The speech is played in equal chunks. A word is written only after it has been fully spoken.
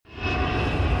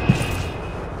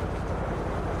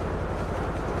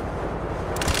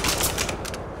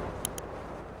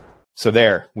So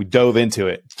there, we dove into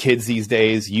it. Kids these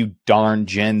days, you darn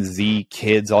Gen Z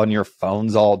kids on your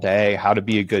phones all day, how to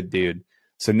be a good dude.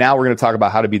 So now we're going to talk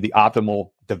about how to be the optimal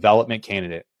development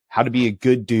candidate, how to be a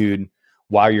good dude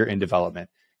while you're in development.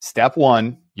 Step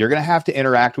one, you're going to have to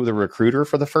interact with a recruiter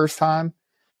for the first time.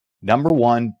 Number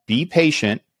one, be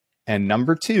patient. And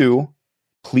number two,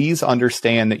 please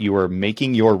understand that you are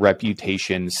making your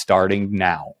reputation starting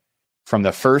now. From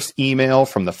the first email,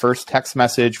 from the first text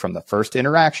message, from the first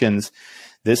interactions,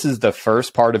 this is the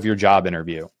first part of your job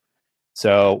interview.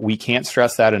 So we can't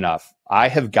stress that enough. I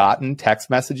have gotten text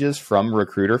messages from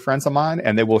recruiter friends of mine,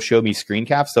 and they will show me screen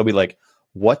caps. They'll be like,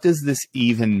 what does this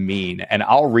even mean? And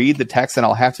I'll read the text and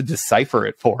I'll have to decipher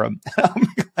it for them.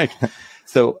 Like,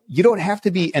 so you don't have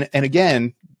to be, and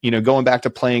again, going back to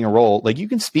playing a role, like you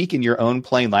can speak in your own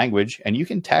plain language and you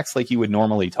can text like you would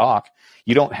normally talk.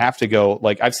 You don't have to go,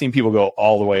 like I've seen people go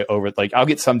all the way over. Like I'll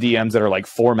get some DMs that are like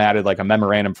formatted like a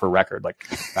memorandum for record,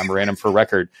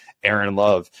 Aaron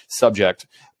Love, subject,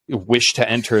 wish to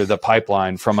enter the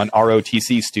pipeline from an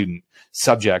ROTC student,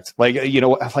 subject. Like,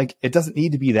 like it doesn't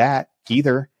need to be that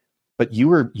either, but you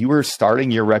were starting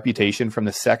your reputation from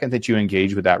the second that you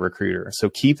engage with that recruiter.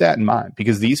 So keep that in mind,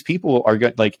 because these people are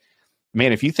good. Like,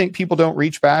 man, if you think people don't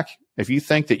reach back, if you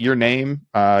think that your name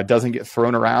doesn't get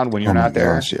thrown around when you're not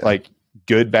there, like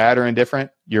good, bad, or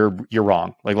indifferent, you're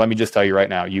wrong. Like, let me just tell you right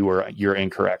now, you're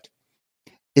incorrect.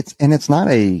 It's not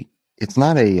a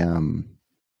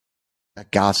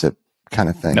gossip kind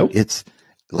of thing. Nope. It's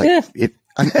like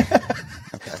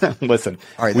okay. Listen,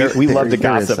 all right, we love to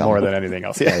gossip more than anything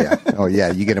else. Yeah. Oh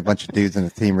yeah, you get a bunch of dudes in the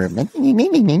team room.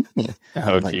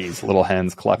 Oh geez, little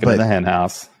hens clucking in the hen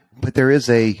house. But there is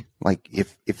like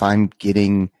if I'm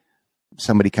getting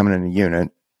somebody coming in a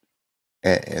unit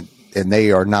and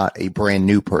they are not a brand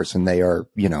new person, they are,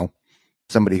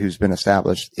 somebody who's been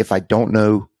established. If I don't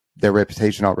know their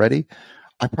reputation already,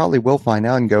 I probably will find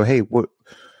out and go, hey, what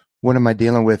am I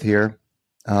dealing with here?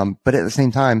 But at the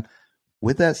same time,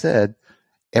 with that said,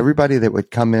 everybody that would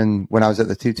come in when I was at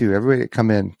the 2-2, everybody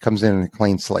that comes in a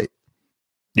clean slate.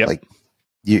 Yep. Like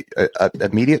you,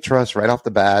 immediate trust right off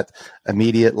the bat,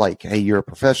 immediate, like, hey, you're a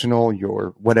professional,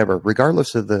 you're whatever,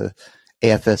 regardless of the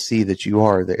AFSC that you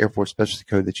are, the Air Force Specialty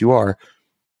Code that you are,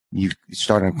 you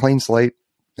start on a clean slate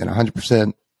and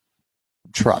 100%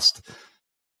 trust.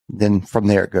 Then from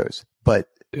there it goes. But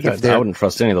dude, I wouldn't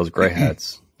trust any of those gray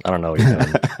hats. I don't know what you're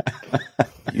doing.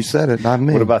 You said it, not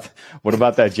me. What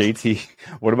about that JT?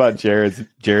 What about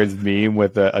Jared's meme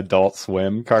with the Adult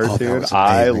Swim cartoon?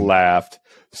 I laughed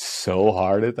so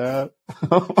hard at that.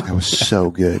 That was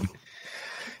so good.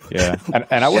 Yeah,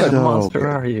 and I want to monster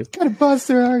are you? What kind of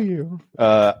monster are you?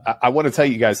 I want to tell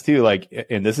you guys too, like,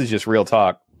 and this is just real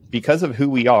talk, because of who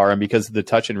we are and because of the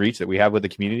touch and reach that we have with the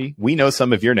community, we know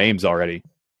some of your names already.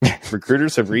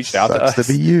 Recruiters have reached out to us. Sucks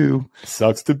to be you.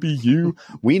 Sucks to be you.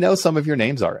 We know some of your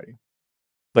names already.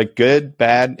 Like good,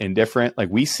 bad, indifferent. Like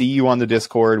we see you on the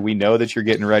Discord. We know that you're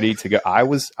getting ready to go. I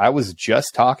was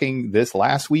just talking this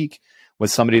last week with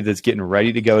somebody that's getting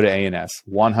ready to go to A&S.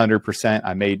 100%.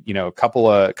 I made, a couple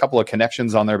of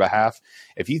connections on their behalf.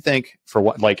 If you think for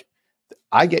what, like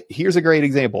here's a great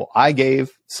example. I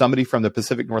gave somebody from the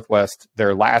Pacific Northwest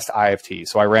their last IFT.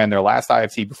 So I ran their last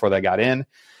IFT before they got in.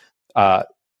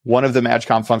 One of the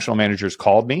MAGCOM functional managers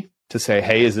called me to say,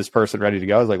 hey, is this person ready to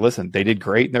go? I was like, listen, they did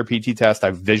great in their PT test. I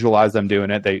visualized them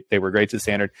doing it. They were great to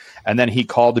standard. And then he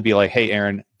called to be like, hey,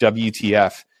 Aaron,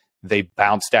 WTF. They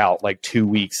bounced out like 2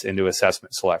 weeks into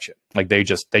assessment selection. Like they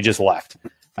just left.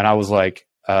 And I was like,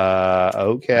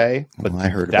 okay. But I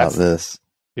heard about this.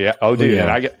 Yeah. Oh, dude.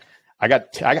 Yeah. And I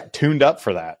got tuned up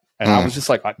for that. And I was just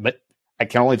like, but I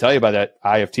can only tell you about that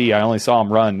IFT. I only saw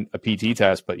him run a PT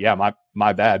test, but yeah,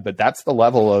 my bad. But that's the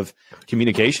level of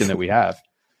communication that we have.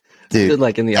 Dude,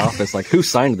 like in the office, like who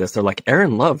signed this? They're like,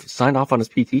 Aaron Love signed off on his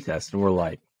PT test. And we're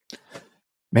like,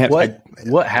 man,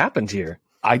 what happened here?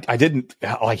 I didn't,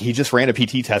 like, he just ran a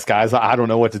PT test, guys. I don't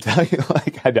know what to tell you.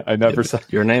 Like, I never saw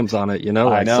your name's on it, Like,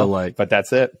 I know, so like, but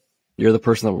that's it. You're the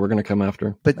person that we're going to come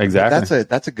after. But exactly.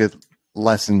 That's a good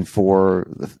lesson for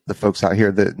the folks out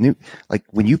here. The new, like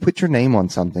when you put your name on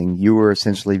something, you are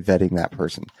essentially vetting that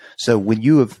person. So when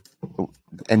you have,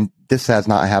 and this has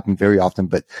not happened very often,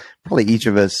 but probably each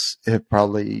of us have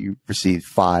probably received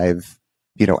 5,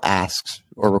 asks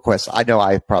or requests. I know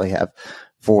I probably have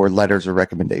 4 letters of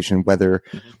recommendation, whether,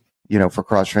 for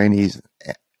cross trainees.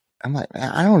 I'm like,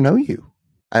 I don't know you.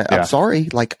 I'm sorry.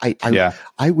 Like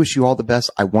I wish you all the best.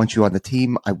 I want you on the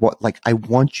team. I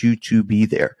want you to be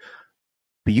there,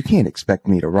 but you can't expect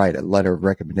me to write a letter of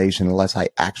recommendation unless I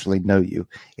actually know you.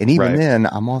 And even then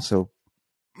I'm also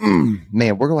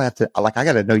man, we're going to have to, like, I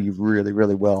got to know you really,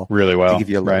 really well to give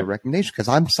you a letter of recommendation because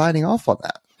I'm signing off on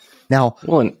that. Now,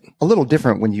 a little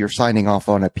different when you're signing off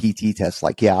on a PT test.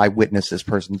 Like, yeah, I witnessed this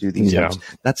person do these things.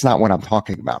 That's not what I'm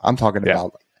talking about. I'm talking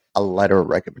about a letter of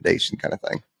recommendation kind of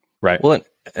thing. Right. Well,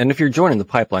 and if you're joining the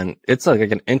pipeline, it's like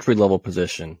an entry level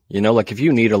position. You know, like if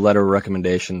you need a letter of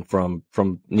recommendation from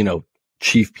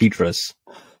Chief Petrus,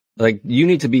 like you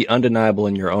need to be undeniable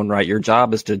in your own right. Your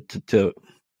job is to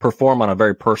perform on a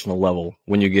very personal level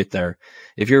when you get there.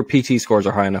 If your PT scores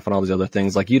are high enough and all these other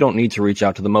things, like you don't need to reach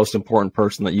out to the most important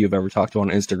person that you've ever talked to on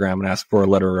Instagram and ask for a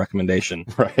letter of recommendation.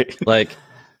 Right. Like,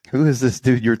 who is this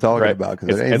dude you're talking about?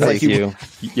 Because it's like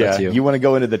you want to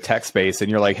go into the tech space and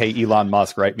you're like, hey, Elon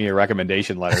Musk, write me a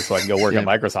recommendation letter so I can go work at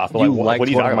Microsoft. You liked what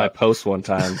are you one of my posts one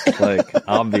time, like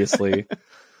obviously.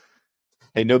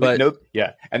 Hey,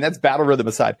 and that's battle rhythm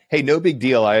aside. Hey, no big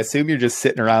deal. I assume you're just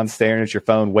sitting around staring at your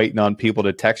phone, waiting on people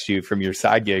to text you from your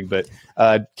side gig. But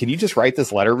can you just write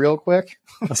this letter real quick?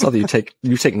 I saw that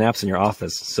you take naps in your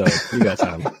office, so you got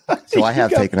time. So I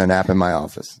have taken a nap in my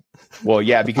office. Well,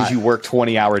 yeah, because you work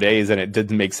 20-hour days and it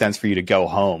didn't make sense for you to go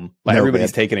home. Like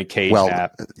everybody's taking a cage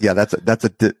nap. Yeah,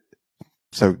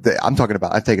 I'm talking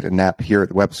about, I've taken a nap here at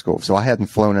the web school. So I hadn't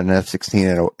flown an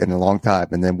F-16 in a long time.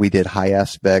 And then we did high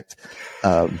aspect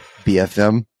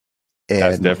BFM. And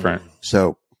that's different.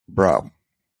 So, bro,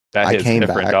 I came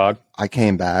back, dog. I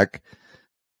came back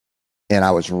and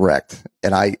I was wrecked.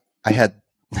 And I had,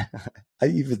 I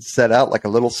even set out like a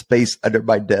little space under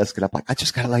my desk and I'm like, I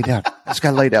just got to lay down. I just got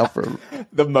to lay down for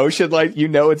the motion light. You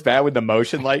know, it's bad when the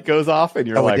motion light goes off and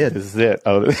you're like, this is it.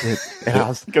 Oh, and I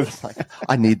was like,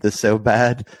 I need this so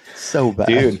bad. So bad.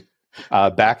 Dude,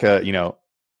 back, a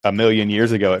million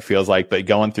years ago, it feels like, but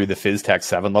going through the Phys Tech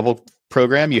 7 level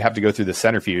program, you have to go through the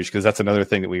centrifuge because that's another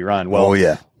thing that we run. Well,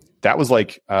 that was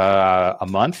like a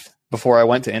month before I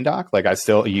went to Indoc. Like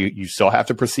you still have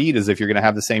to proceed as if you're going to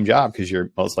have the same job because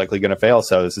you're most likely going to fail.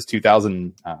 So this is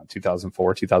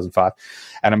 2004, 2005.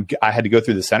 And I had to go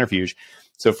through the centrifuge.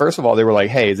 So first of all, they were like,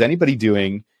 hey, is anybody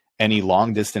doing any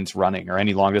long distance running or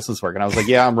any long distance work? And I was like,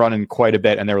 yeah, I'm running quite a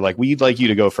bit. And they were like, we'd like you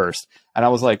to go first. And I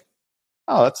was like,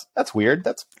 oh, that's weird.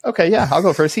 That's okay. Yeah, I'll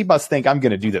go first. He must think I'm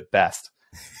going to do the best.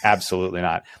 Absolutely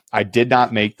not. I did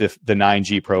not make the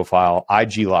 9G profile. I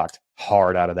G-locked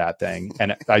hard out of that thing.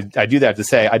 And I do that to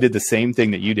say I did the same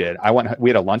thing that you did. We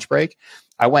had a lunch break.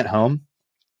 I went home.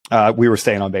 We were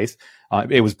staying on base.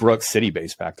 It was Brooks City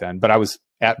base back then, but I was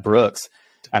at Brooks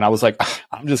and I was like,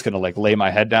 I'm just going to like lay my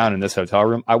head down in this hotel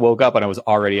room. I woke up and I was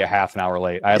already a half an hour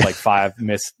late. I had like 5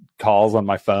 missed calls on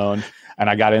my phone and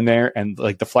I got in there and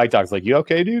like the flight doc's like, you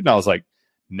okay, dude? And I was like,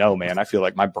 no, man, I feel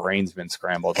like my brain's been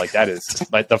scrambled. Like that is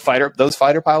like those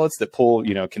fighter pilots that pull,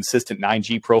 consistent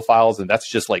 9G profiles. And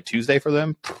that's just like Tuesday for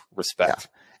them. Respect.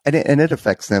 Yeah. And it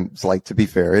affects them. It's like, to be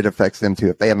fair, it affects them too.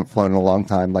 If they haven't flown in a long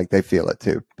time, like they feel it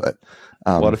too. But,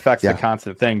 it affects the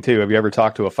constant thing too. Have you ever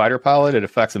talked to a fighter pilot? It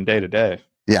affects them day to day.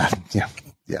 Yeah.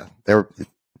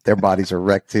 Their bodies are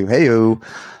wrecked too. Hey-o.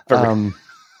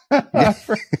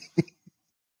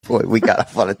 Boy, we got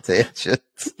off on a tangent.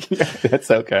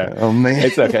 It's okay. Oh man,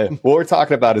 it's okay. What we're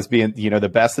talking about is being, the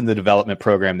best in the development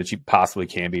program that you possibly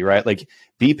can be, right? Like,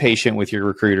 be patient with your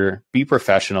recruiter, be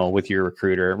professional with your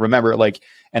recruiter. Remember, like,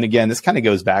 and again, this kind of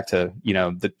goes back to,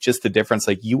 just the difference.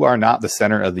 Like, you are not the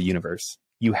center of the universe.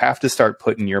 You have to start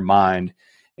putting your mind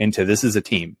into this is a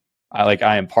team.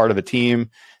 I am part of a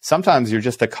team. Sometimes you're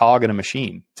just a cog in a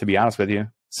machine, to be honest with you.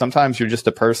 Sometimes you're just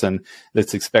a person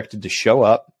that's expected to show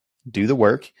up, do the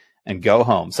work, and go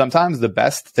home. Sometimes the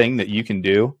best thing that you can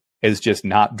do is just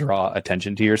not draw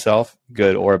attention to yourself,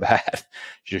 good or bad.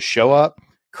 Just show up,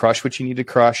 crush what you need to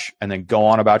crush, and then go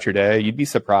on about your day. You'd be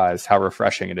surprised how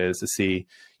refreshing it is to see,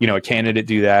 a candidate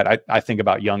do that. I think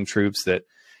about young troops that,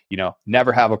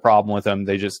 never have a problem with them.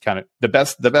 They just kind of, the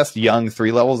best young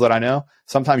 3 levels that I know,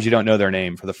 sometimes you don't know their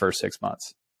name for the first 6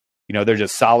 months. They're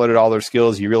just solid at all their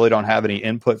skills. You really don't have any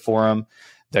input for them.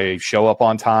 They show up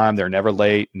on time. They're never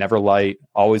late, never light,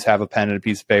 always have a pen and a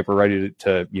piece of paper ready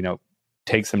to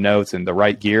take some notes and the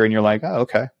right gear. And you're like, oh,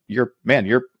 okay. You're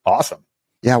awesome.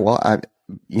 Yeah. Well,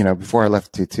 before I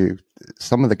left to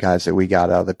some of the guys that we got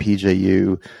out of the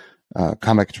PJU,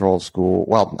 Combat Control School.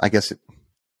 Well, I guess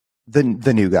the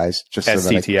new guys just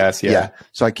SCTS. Yeah.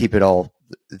 So I keep it all.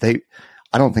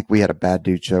 I don't think we had a bad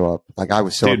dude show up. Like, I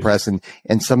was so impressed.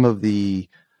 And some of the,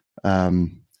 I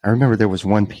remember there was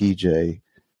one PJ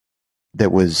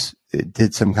that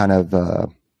did some kind of,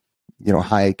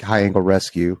 high angle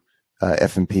rescue,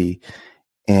 F&P.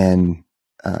 And,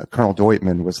 Colonel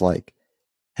Deutman was like,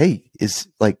 hey,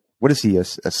 what is he? A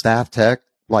staff tech?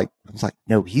 Like, I was like,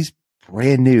 no, he's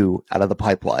brand new out of the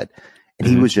pipeline.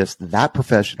 And he was just that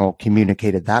professional,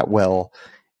 communicated that well,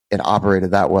 and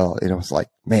operated that well. And it was like,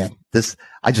 man,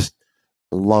 I just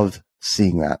love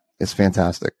seeing that. It's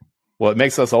fantastic. Well, it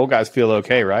makes us old guys feel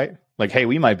okay, right? Like, hey,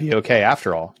 we might be okay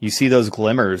after all. You see those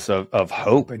glimmers of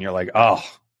hope, and you're like, oh,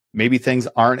 maybe things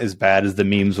aren't as bad as the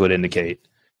memes would indicate.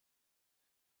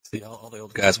 See, all the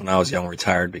old guys when I was young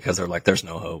retired because they're like, there's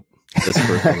no hope. This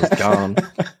person is gone.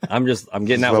 I'm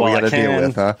getting out while I can. Deal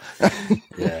with, huh?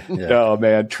 Yeah. Oh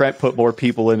man, Trent put more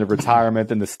people into retirement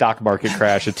than the stock market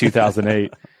crash of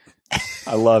 2008.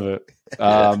 I love it.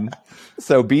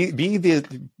 So be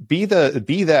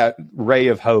that ray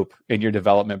of hope in your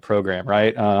development program,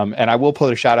 right? And I will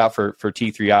put a shout out for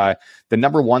T3I. The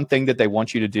number one thing that they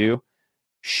want you to do: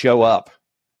 show up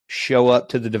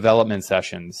to the development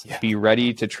sessions. Yeah. Be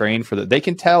ready to train for they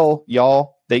can tell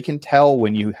y'all. They can tell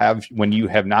when you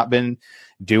have not been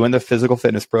doing the physical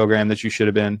fitness program that you should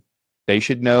have been. They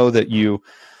should know that you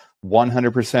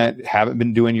 100% haven't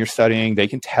been doing your studying. They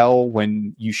can tell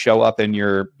when you show up and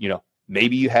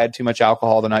maybe you had too much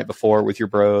alcohol the night before with your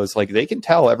bros. Like, they can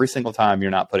tell every single time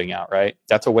you're not putting out, right?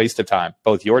 That's a waste of time,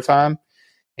 both your time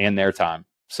and their time.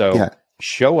 So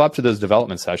show up to those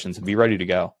development sessions and be ready to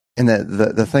go. And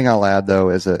the thing I'll add, though,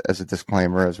 as a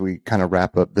disclaimer, as we kind of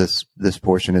wrap up this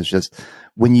portion, is just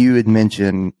when you had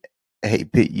mentioned, hey,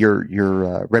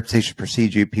 your reputation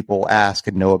precedes you, people ask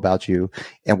and know about you,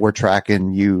 and we're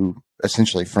tracking you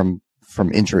essentially from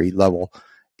entry level.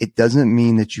 It doesn't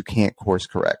mean that you can't course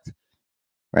correct,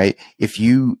 right? If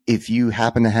you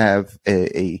happen to have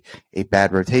a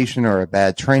bad rotation or a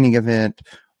bad training event,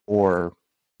 or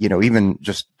even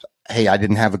just, hey, I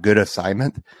didn't have a good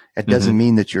assignment, it doesn't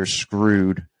mean that you're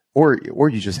screwed, or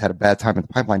you just had a bad time in the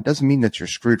pipeline. It doesn't mean that you're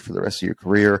screwed for the rest of your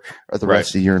career or the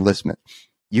rest of your enlistment.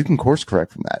 You can course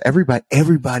correct from that.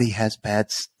 Everybody has bad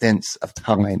stints of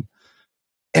time.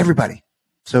 Everybody.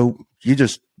 So you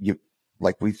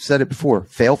like we've said it before,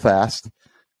 fail fast,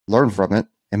 learn from it,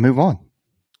 and move on.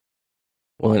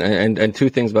 Well, and two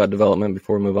things about development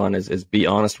before we move on is be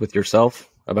honest with yourself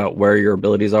about where your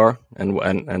abilities are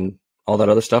and all that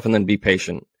other stuff, and then be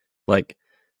patient. Like,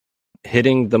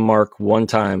 hitting the mark one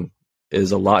time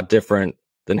is a lot different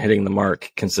than hitting the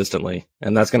mark consistently,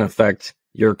 and that's going to affect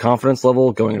your confidence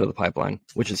level going into the pipeline,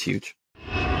 which is huge.